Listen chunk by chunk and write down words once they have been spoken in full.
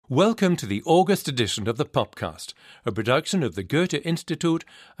Welcome to the August edition of the POPCAST, a production of the Goethe-Institut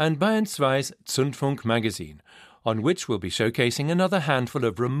and Bayern 2's Zündfunk magazine, on which we'll be showcasing another handful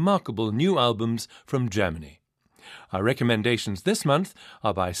of remarkable new albums from Germany. Our recommendations this month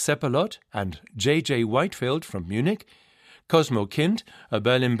are by Seppalot and J.J. Whitefield from Munich, Cosmo Kind, a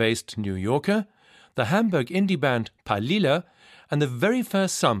Berlin-based New Yorker, the Hamburg indie band Palila, and the very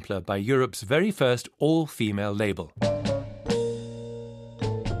first sampler by Europe's very first all-female label.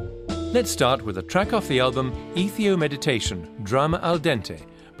 Let's start with a track off the album Ethio Meditation, Drama al Dente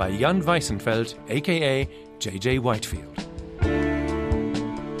by Jan Weissenfeld, aka J.J. Whitefield.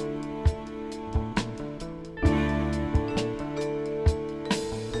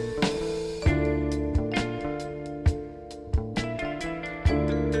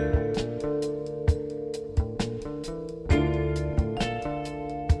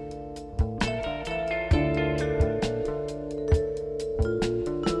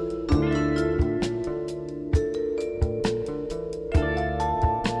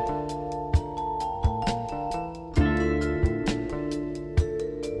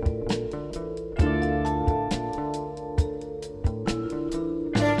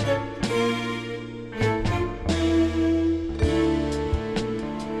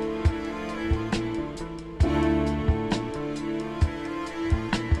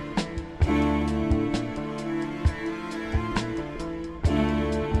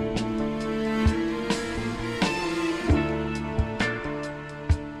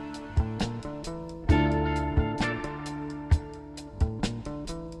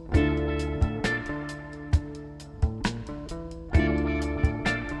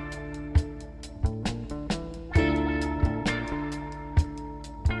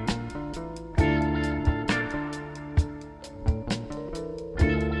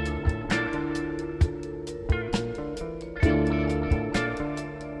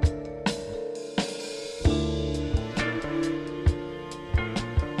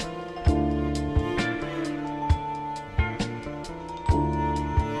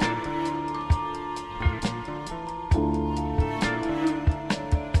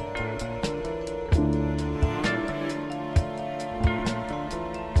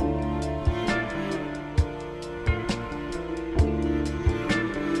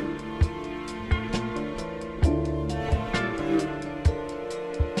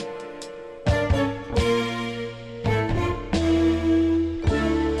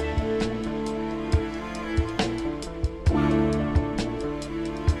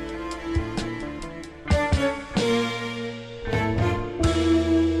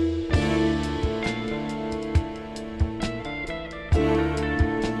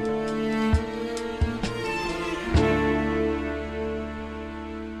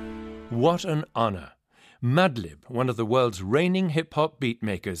 What an honor! Madlib, one of the world's reigning hip-hop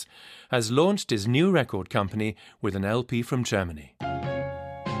beatmakers, has launched his new record company with an LP from Germany.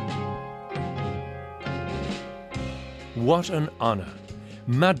 What an honor!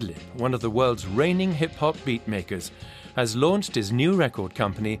 Madlib, one of the world's reigning hip-hop beatmakers, has launched his new record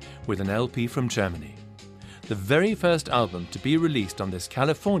company with an LP from Germany. The very first album to be released on this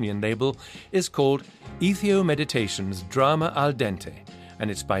Californian label is called Ethio Meditation's Drama al Dente, and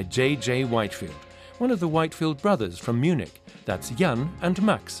it's by J.J. Whitefield, one of the Whitefield brothers from Munich. That's Jan and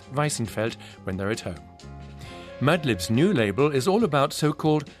Max Weissenfeld when they're at home. Madlib's new label is all about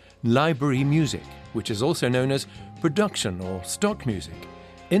so-called library music, which is also known as production or stock music,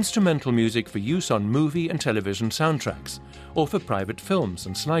 instrumental music for use on movie and television soundtracks, or for private films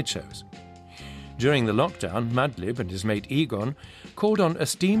and slideshows. During the lockdown, Madlib and his mate Egon called on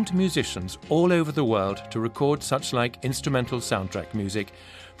esteemed musicians all over the world to record such like instrumental soundtrack music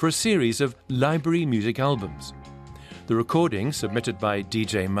for a series of library music albums. The recordings, submitted by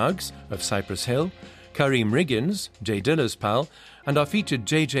DJ Muggs of Cypress Hill, Kareem Riggins, Jay Dilla's pal, and our featured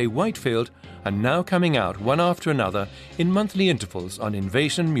J.J. Whitefield, are now coming out one after another in monthly intervals on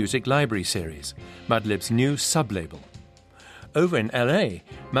Invasion Music Library Series, Madlib's new sub-label. Over in LA,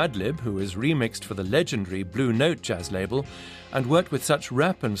 Madlib, who has remixed for the legendary Blue Note jazz label and worked with such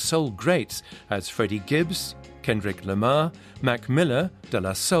rap and soul greats as Freddie Gibbs, Kendrick Lamar, Mac Miller, De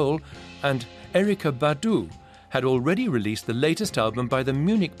La Soul, and Erykah Badu, had already released the latest album by the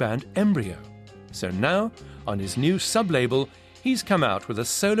Munich band Embryo. So now, on his new sub-label, he's come out with a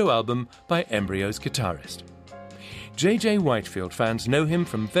solo album by Embryo's guitarist. J.J. Whitefield fans know him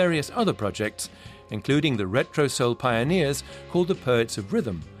from various other projects, including the retro soul pioneers called the Poets of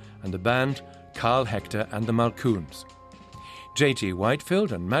Rhythm and the band Carl Hector and the Malcoons. J.J.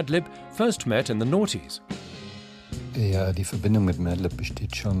 Whitefield and Madlib first met in the noughties. Ja, die Verbindung mit Madlib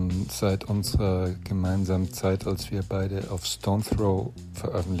besteht schon seit unserer gemeinsamen Zeit, als wir beide auf Stone Throw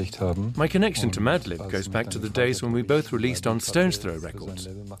veröffentlicht haben. My connection to Madlib goes back to the days when we both released on Stone's Throw Records.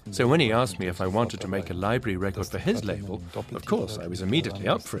 So when he asked me if I wanted to make a library record for his label, of course I was immediately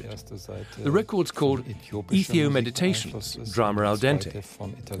up for it. The record's called Ethio Meditations, Drama al Dente.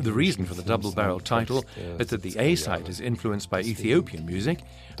 The reason for the double-barrel title is that the A-side is influenced by Ethiopian music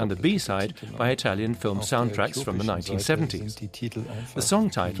and the B-side by Italian film soundtracks from the 1970s. The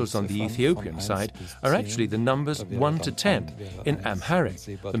song titles on the Ethiopian side are actually the numbers 1 to 10 in Amharic,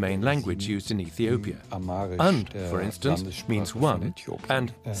 the main language used in Ethiopia. And, for instance, means 1,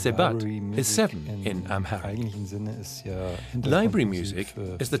 and Sebat is 7 in Amharic. Library music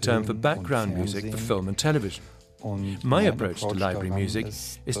is the term for background music for film and television. My approach to library music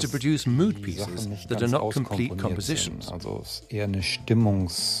is to produce mood pieces that are not complete compositions. Also eher eine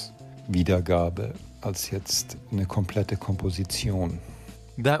Stimmungswiedergabe als jetzt eine komplette Komposition.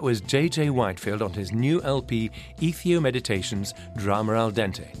 That was J.J. Whitefield on his new LP Ethio Meditations Drama al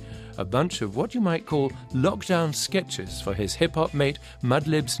Dente, a bunch of what you might call lockdown sketches for his hip-hop mate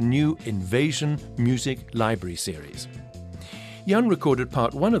Madlib's new Invasion Music Library series. Jan recorded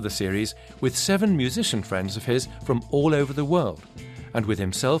part 1 of the series with 7 musician friends of his from all over the world, and with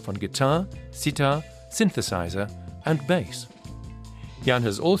himself on guitar, sitar, synthesizer and bass. Jan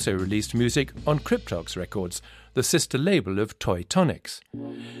has also released music on Cryptox Records, the sister label of Toy Tonics.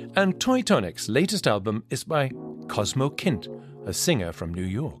 And Toy Tonics' latest album is by Cosmo Kint, a singer from New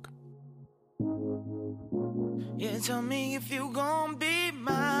York. Yeah, tell me if you gon' be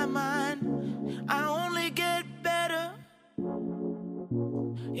my mind. I only get better.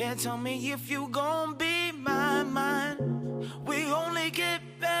 Yeah, tell me if you gon' be my mind. We only get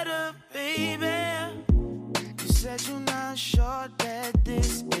better, baby. You said you're not sure that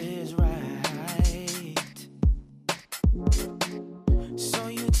this is right. So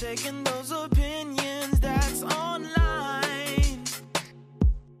you taking those opinions that's online.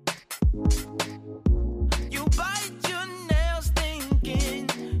 You bite your nails thinking,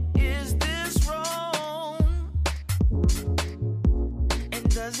 is this wrong? And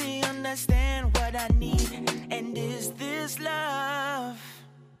does he understand what I need? And is this love?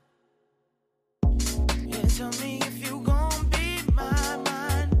 Yeah, tell me if you gon' be my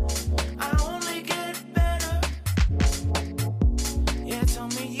mind. I only get better. Yeah, tell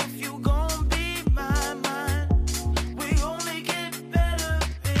me if you gon' be my mind. We only get better,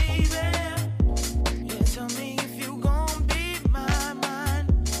 baby. Yeah, tell me if you gon' be my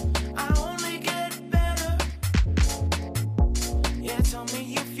mind. I only get better. Yeah, tell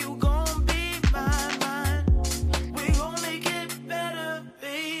me if you gon' be my mind. We only get better,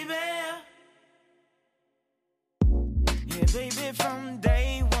 baby. Yeah, baby, from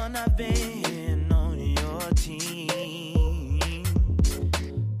day one I've been on your team.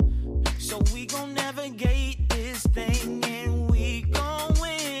 So we gon' navigate this thing and we gon'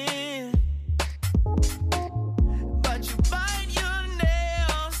 win. But you bite your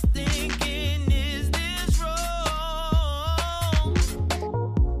nails thinking, is this wrong?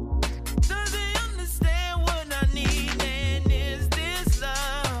 Does he understand what I need? And is this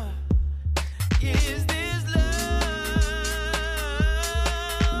love? Is this love?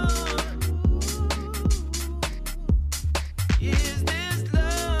 Is this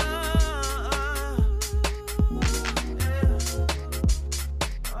love? Yeah.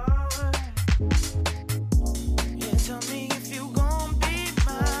 Alright. Yeah, tell me if you gon' be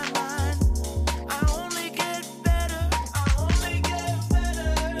my mind. I only get better. I only get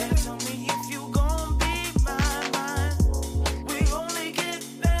better. Yeah, tell me if you gon' be my mind. We only get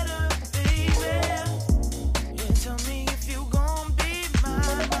better, baby. Yeah, tell me if you gon' be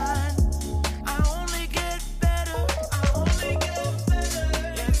my mind. I only get better. I only get better.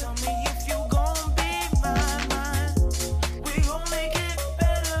 Yeah, tell me if you gon' be my mind. We only get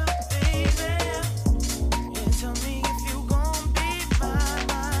better, baby. Yeah, tell me if you gon' be my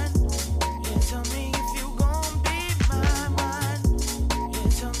mind. Yeah, tell me if you gon' be my mind. Yeah,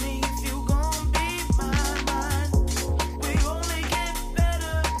 tell me if you gon' be my mind. We only get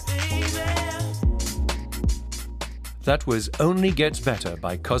better, baby. That was Only Gets Better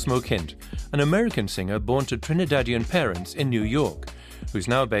by Cosmo Kint, an American singer born to Trinidadian parents in New York, who's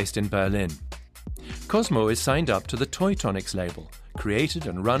now based in Berlin. Cosmo is signed up to the Toy Tonics label, created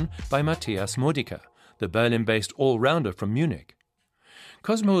and run by Matthias Modica, the Berlin-based all-rounder from Munich.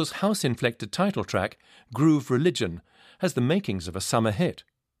 Cosmo's house-inflected title track, Groove Religion, has the makings of a summer hit.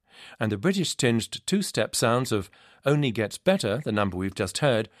 And the British-tinged two-step sounds of Only Gets Better, the number we've just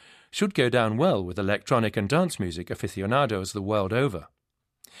heard, should go down well with electronic and dance music aficionados the world over.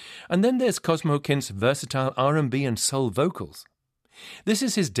 And then there's Cosmo Kint's versatile R&B and soul vocals. This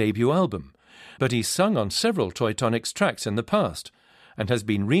is his debut album, but he's sung on several Toy Tonics tracks in the past and has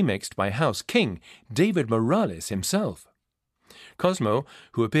been remixed by House King David Morales himself. Cosmo,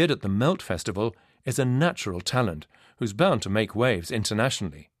 who appeared at the Melt Festival, is a natural talent who's bound to make waves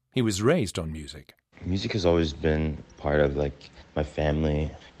internationally. He was raised on music. Music has always been part of my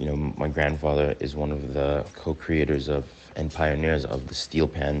family. My grandfather is one of the co-creators of and pioneers of the steel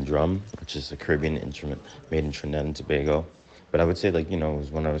pan drum, which is a Caribbean instrument made in Trinidad and Tobago. But I would say it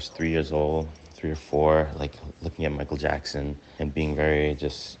was when I was 3 years old, 3 or 4, looking at Michael Jackson and being very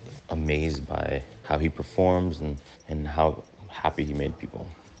just amazed by how he performs and how happy he made people.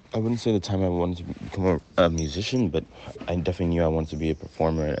 I wouldn't say the time I wanted to become a musician, but I definitely knew I wanted to be a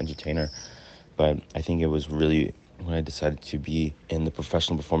performer and entertainer. But I think it was really when I decided to be in the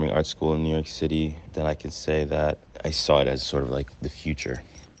professional performing arts school in New York City, then I can say that I saw it as sort of the future.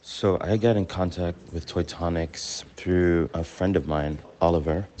 So I got in contact with Toy Tonics through a friend of mine,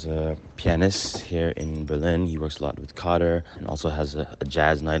 Oliver. He's a pianist here in Berlin. He works a lot with Cotter and also has a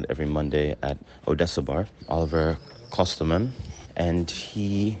jazz night every Monday at Odessa Bar. Oliver Klosterman. And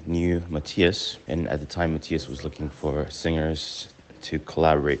he knew Matthias, and at the time Matthias was looking for singers to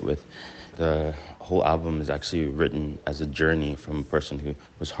collaborate with. The whole album is actually written as a journey from a person who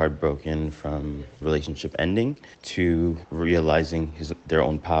was heartbroken from relationship ending to realizing their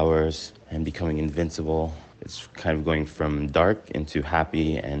own powers and becoming invincible. It's kind of going from dark into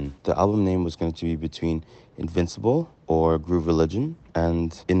happy, and the album name was going to be between Invincible or Groove Religion.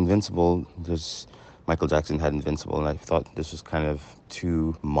 And Invincible, Michael Jackson had Invincible, and I thought this was kind of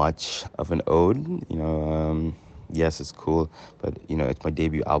too much of an ode. Yes, it's cool, but, it's my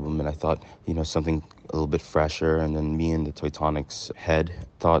debut album, and I thought, something a little bit fresher. And then me and the Toy Tonics head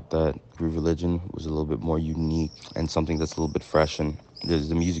thought that Groove Religion was a little bit more unique and something that's a little bit fresh. And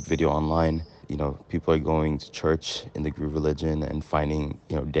there's a music video online. People are going to church in the Groove Religion and finding,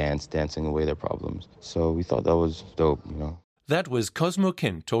 dancing away their problems. So we thought that was dope, That was Cosmo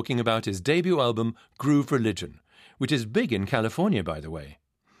Kint talking about his debut album, Groove Religion, which is big in California, by the way.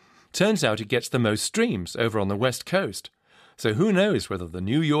 Turns out it gets the most streams over on the West Coast. So who knows whether the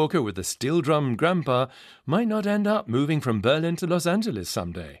New Yorker with the steel drum grandpa might not end up moving from Berlin to Los Angeles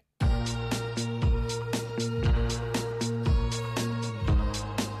someday.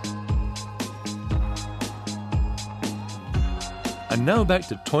 And now back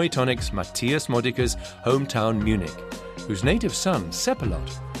to Toy Tonics' Matthias Modica's hometown Munich, whose native son, Seppalot,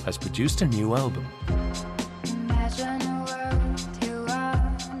 has produced a new album. Imagine a world you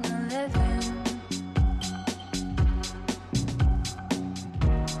wanna live in.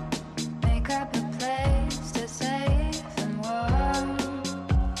 Make up a place to save and warm.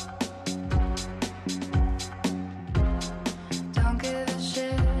 Don't give a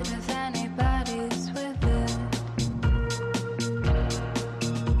shit if anybody's with it.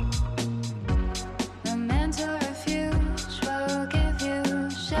 The mental refuge will give you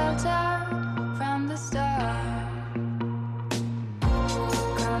shelter from the stars.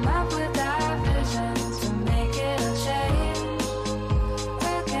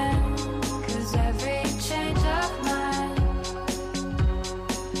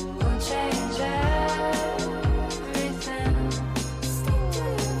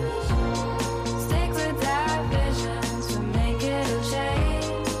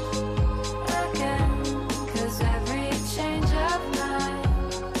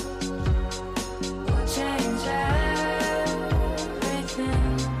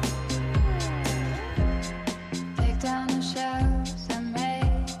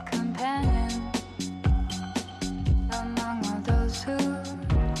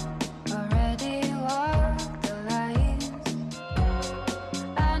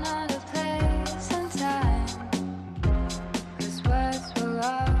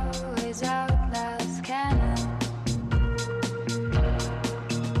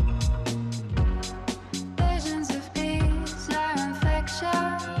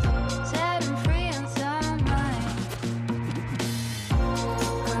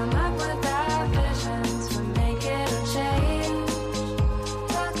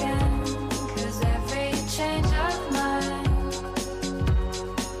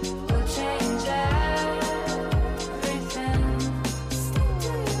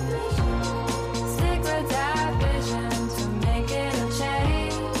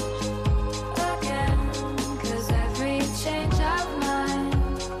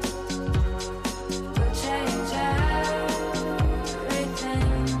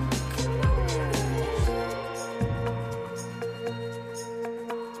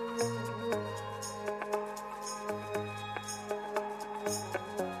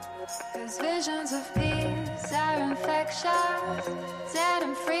 shot, set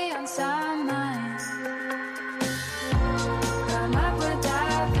him free on some nights. Come up with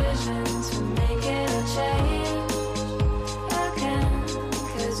our visions to make it a change again,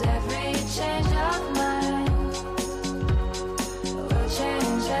 'cause every change of mind will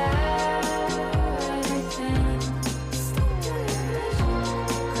change everything.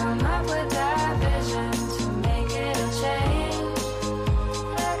 Come up with our visions to make it a change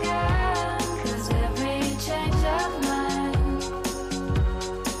again, 'cause every change of mind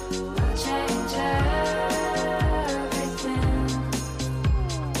will change everything.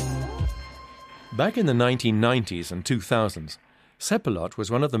 Back in the 1990s and 2000s, Seppelot was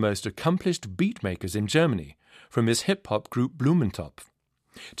one of the most accomplished beatmakers in Germany, from his hip-hop group Blumentopf.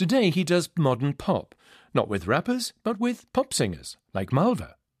 Today he does modern pop, not with rappers, but with pop singers, like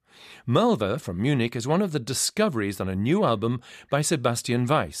Malva. Malva from Munich is one of the discoveries on a new album by Sebastian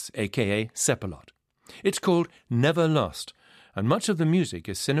Weiss, aka Seppelot. It's called Never Lost, and much of the music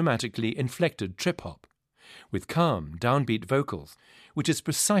is cinematically inflected trip-hop, with calm, downbeat vocals, which is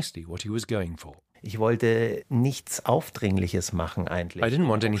precisely what he was going for. Ich wollte nichts Aufdringliches machen eigentlich. I didn't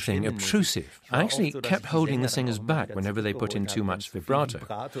want anything obtrusive. I actually kept holding the singers back whenever they put in too much vibrato.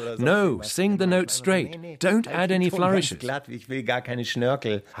 No, sing the notes straight. Don't add any flourishes. Ich will gar keine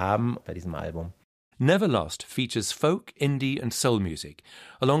Schnörkel haben bei diesem Album. Never Lost features folk, indie and soul music,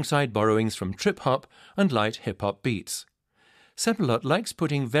 alongside borrowings from trip-hop and light hip-hop beats. Seppelot likes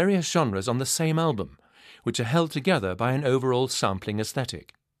putting various genres on the same album, which are held together by an overall sampling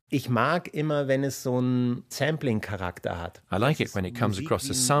aesthetic. Ich mag immer, wenn es so einen Sampling-Charakter hat. I like it when it comes across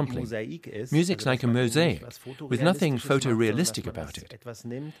as sampling. Music's like a mosaic, with nothing photorealistic about it.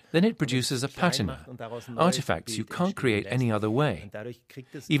 Then it produces a patina, artifacts you can't create any other way.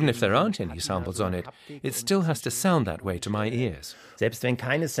 Even if there aren't any samples on it, it still has to sound that way to my ears. Selbst wenn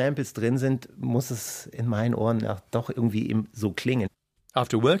keine Samples drin sind, muss es in meinen Ohren auch doch irgendwie so klingen.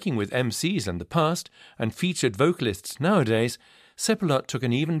 After working with MCs in the past and featured vocalists nowadays, Seppelot took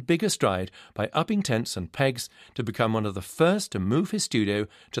an even bigger stride by upping tents and pegs to become one of the first to move his studio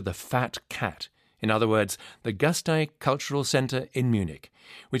to the Fat Cat, in other words, the Gasteig Cultural Centre in Munich,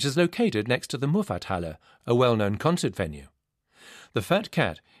 which is located next to the Muffathalle, a well-known concert venue. The Fat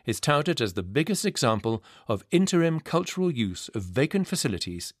Cat is touted as the biggest example of interim cultural use of vacant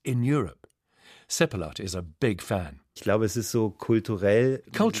facilities in Europe. Seppelot is a big fan. Ich glaube, es ist so kulturell.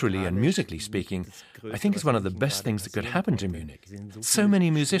 Culturally and musically speaking, I think it's one of the best things that could happen to Munich. So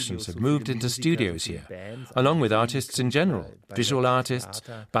many musicians have moved into studios here, along with artists in general, visual artists,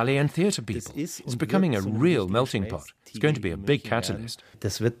 ballet and theatre people. It's becoming a real melting pot. It's going to be a big catalyst.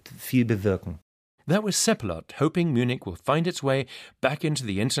 Das wird viel bewirken. That was Seppelot hoping Munich will find its way back into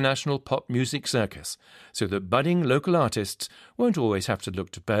the international pop music circus, so that budding local artists won't always have to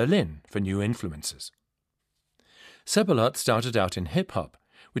look to Berlin for new influences. Seppelot started out in hip-hop,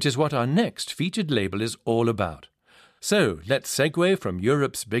 which is what our next featured label is all about. So let's segue from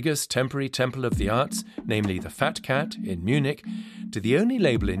Europe's biggest temporary temple of the arts, namely the Fat Cat in Munich, to the only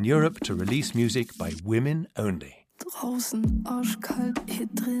label in Europe to release music by women only. Draußen arschkalt, hier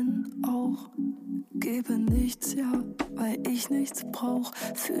drin auch. Gebe nichts, ja, weil ich nichts brauch.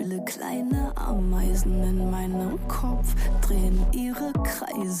 Fühle kleine Ameisen in meinem Kopf, drehen ihre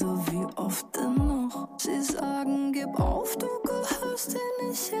Kreise, wie oft denn noch? Sie sagen, gib auf, du gehörst dir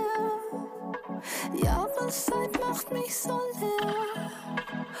nicht her. Jahreszeit macht mich so leer.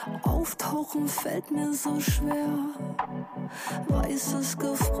 Auftauchen fällt mir so schwer. Weißes,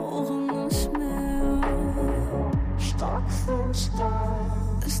 gefrorenes Meer. Stark von Stahl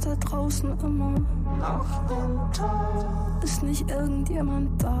ist da draußen immer Nacht und Tag. Ist nicht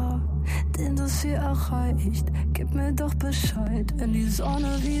irgendjemand da, den das hier erreicht? Gib mir doch Bescheid, wenn die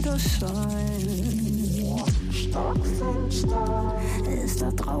Sonne wieder scheint. Stark von Stahl ist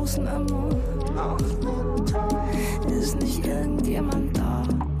da draußen immer Nacht und Tag. Ist nicht irgendjemand da,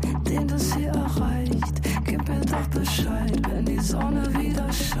 den das hier erreicht? Gib mir doch Bescheid, wenn die Sonne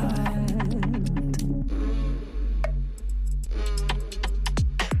wieder scheint.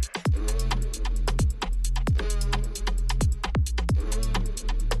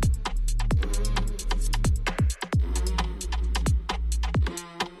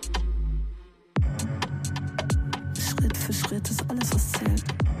 Schritt ist alles, was zählt.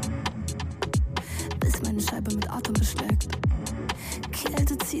 Bis meine Scheibe mit Atem beschlägt.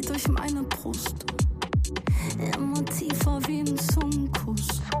 Kälte zieht durch meine Brust. Immer tiefer wie ein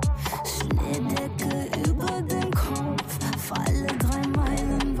Zungenkuss. Schneedecke über den Kopf. Falle 3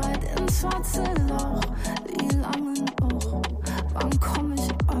 Meilen weit ins schwarze Loch. Wie lange noch? Wann komm ich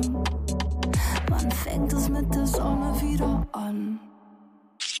an? Wann fängt es mit der Sonne wieder an?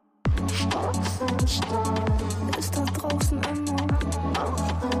 Stark von Stahl ist da draußen immer?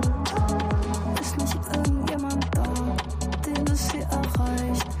 Ist nicht irgendjemand da, den es hier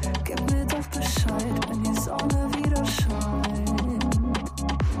erreicht? Gib mir doch Bescheid, wenn die Sonne wieder scheint.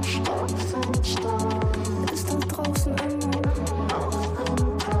 Ist da draußen immer?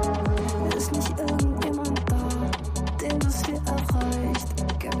 Ist nicht irgendjemand da, den es hier erreicht?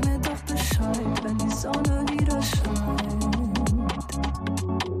 Gib mir doch Bescheid, wenn die Sonne wieder scheint.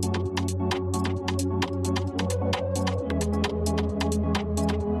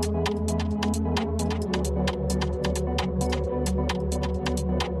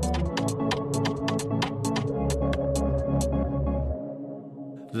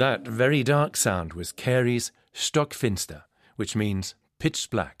 That very dark sound was Carey's Stockfinster, which means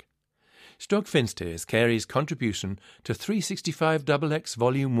pitch black. Stockfinster is Carey's contribution to 365XX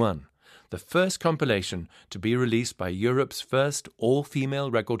Volume 1, the first compilation to be released by Europe's first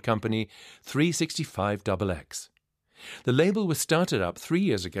all-female record company, 365XX. The label was started up 3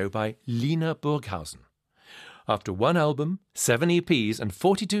 years ago by Lina Burghausen. After one album, 7 EPs and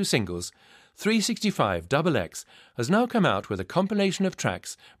 42 singles, 365XX has now come out with a compilation of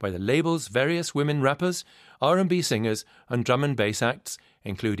tracks by the label's various women rappers, R&B singers and drum and bass acts,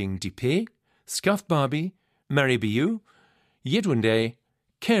 including Dipé, Scuff Barbie, Mary B.U., Yedwunde,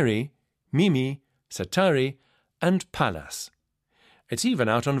 Carey, Mimi, Satari and Palace. It's even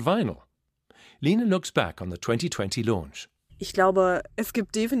out on vinyl. Lina looks back on the 2020 launch. Ich glaube, es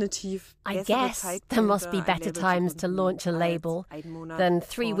gibt definitiv I guess there must be better times to launch a label than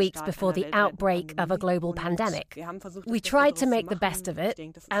 3 weeks before the outbreak of a global pandemic. We tried to make the best of it,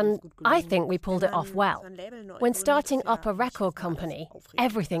 and I think we pulled it off well. When starting up a record company,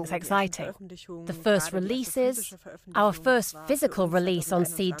 everything's exciting. The first releases, our first physical release on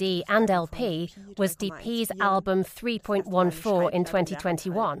CD and LP was DP's album 3.14 in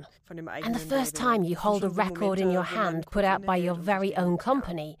 2021. And the first time you hold a record in your hand put out by your very own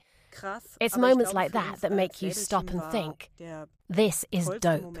company, it's moments like that that make you stop and think, this is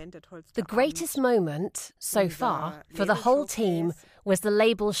dope. The greatest moment so far for the whole team was the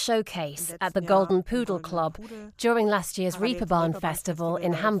label showcase at the Golden Poodle Club during last year's Reeperbahn Festival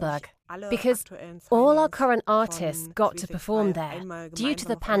in Hamburg. Because all our current artists got to perform there. Due to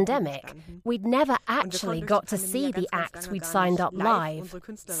the pandemic, we'd never actually got to see the acts we'd signed up live.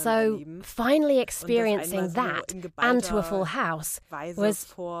 So finally experiencing that and to a full house was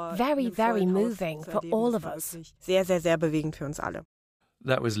very, very moving for all of us. Sehr, sehr, sehr bewegend für uns alle.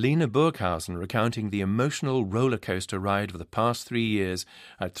 That was Lina Burghausen recounting the emotional rollercoaster ride of the past 3 years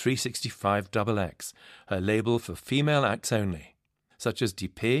at 365XX, her label for female acts only, such as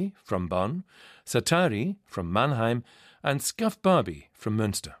Dipé from Bonn, Satari from Mannheim, and Scuff Barbie from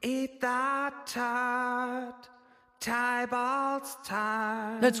Münster.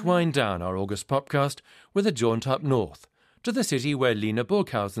 Let's wind down our August Popcast with a jaunt up north, to the city where Lina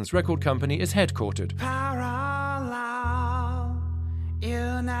Burghausen's record company is headquartered.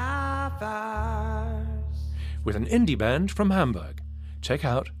 With an indie band from Hamburg. Check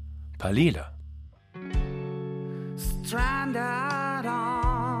out Palila. Stranded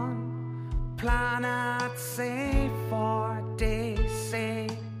on planet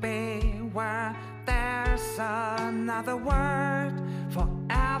C4DCB, where there's another word for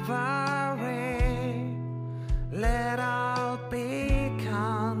every little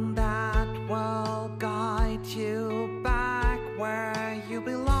beacon that will guide you back where you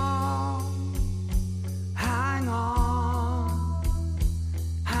belong. Hang on,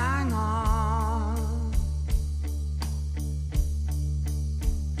 hang on.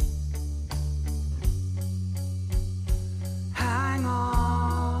 Hang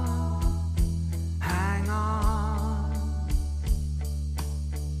on, hang on.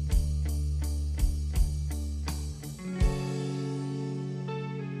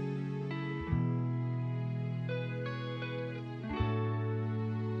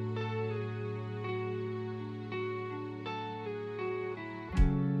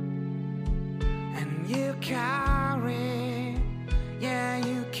 And you carry, yeah,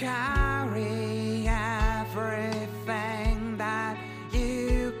 you carry everything that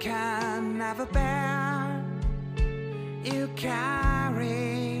you can never bear. You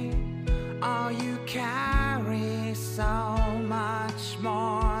carry, oh, you carry so much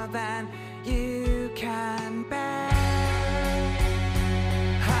more than you can bear.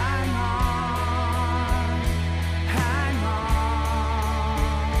 Hang on, hang on.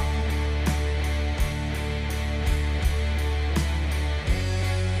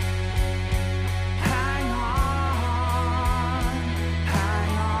 Hang on,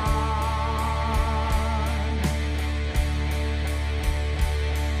 hang on.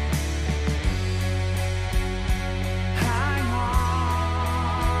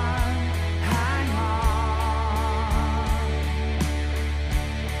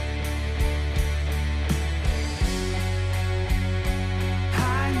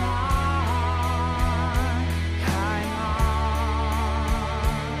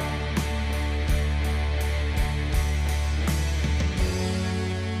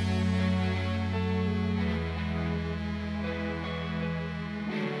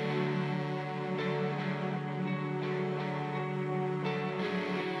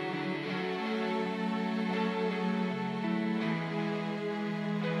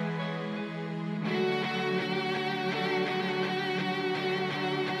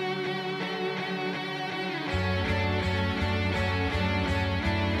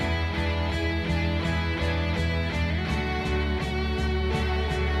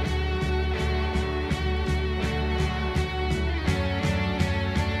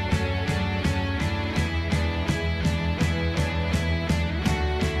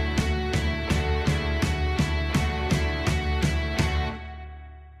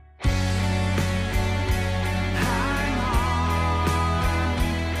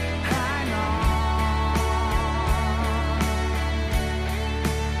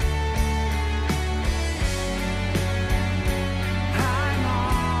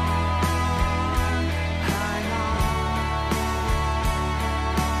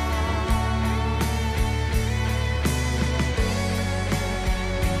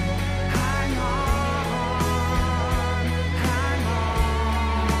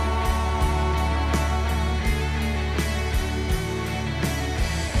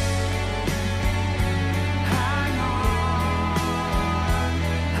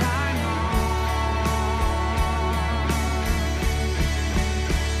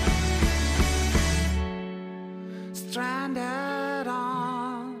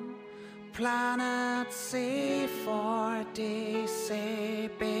 planet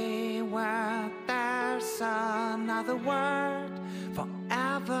C4DCB, where there's another word for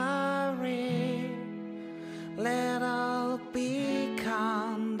every little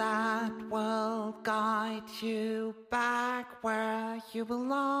beacon that will guide you back where you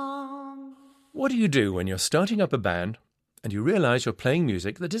belong. What do you do when you're starting up a band and you realise you're playing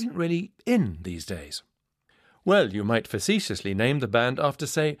music that isn't really in these days? Well, you might facetiously name the band after,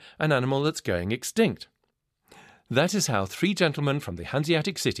 say, an animal that's going extinct. That is how three gentlemen from the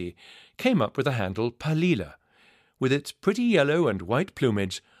Hanseatic city came up with the handle Palila. With its pretty yellow and white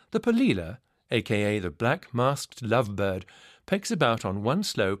plumage, the Palila, aka the black masked lovebird, pecks about on one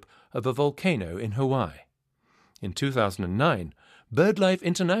slope of a volcano in Hawaii. In 2009, BirdLife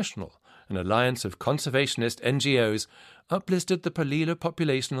International, an alliance of conservationist NGOs, uplisted the Palila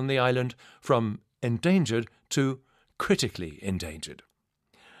population on the island from endangered to critically endangered.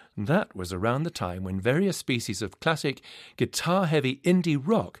 That was around the time when various species of classic guitar-heavy indie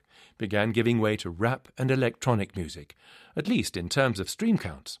rock began giving way to rap and electronic music, at least in terms of stream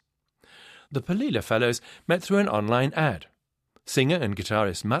counts. The Palila fellows met through an online ad. Singer and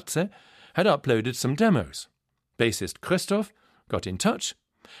guitarist Matze had uploaded some demos. Bassist Christoph got in touch,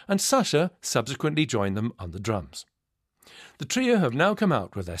 and Sasha subsequently joined them on the drums. The trio have now come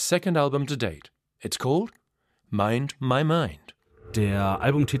out with their second album to date. It's called Mind My Mind. Der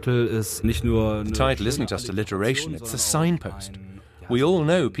Albumtitel ist nicht nur The title isn't just alliteration, it's a signpost. We all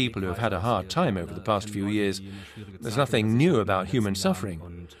know people who have had a hard time over the past few years. There's nothing new about human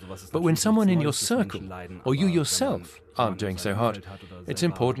suffering. But when someone in your circle, or you yourself, aren't doing so hot, it's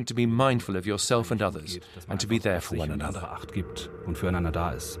important to be mindful of yourself and others, and to be there for one another.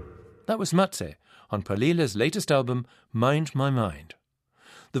 That was Matze on Palila's latest album, Mind My Mind.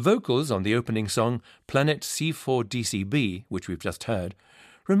 The vocals on the opening song, Planet C4DCB, which we've just heard,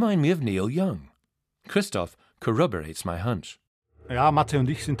 remind me of Neil Young. Christoph corroborates my hunch.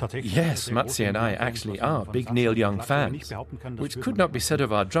 Yes, Matze and I actually are big Neil Young fans, which could not be said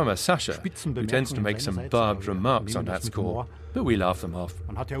of our drummer Sasha, who tends to make some barbed remarks on that score, but we laugh them off.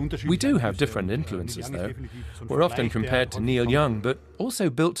 We do have different influences, though. We're often compared to Neil Young, but also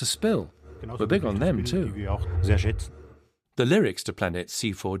Built to Spill. We're big on them, too. The lyrics to Planet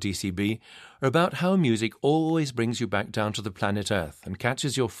C4DCB are about how music always brings you back down to the planet Earth and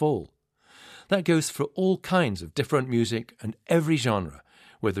catches your fall. That goes for all kinds of different music and every genre,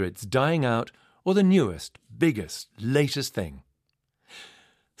 whether it's dying out or the newest, biggest, latest thing.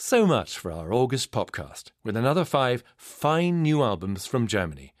 So much for our August POPCAST, with another 5 fine new albums from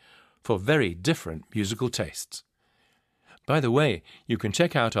Germany, for very different musical tastes. By the way, you can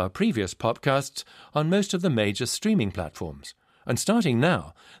check out our previous POPCASTs on most of the major streaming platforms, and starting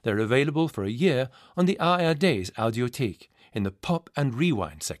now, they're available for a year on the ARD's Audiothek in the Pop and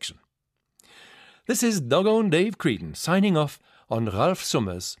Rewind section. This is Doggone Dave Creedon signing off on Ralph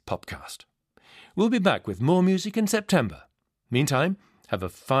Summer's POPCAST. We'll be back with more music in September. Meantime, have a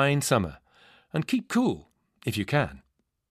fine summer, and keep cool if you can.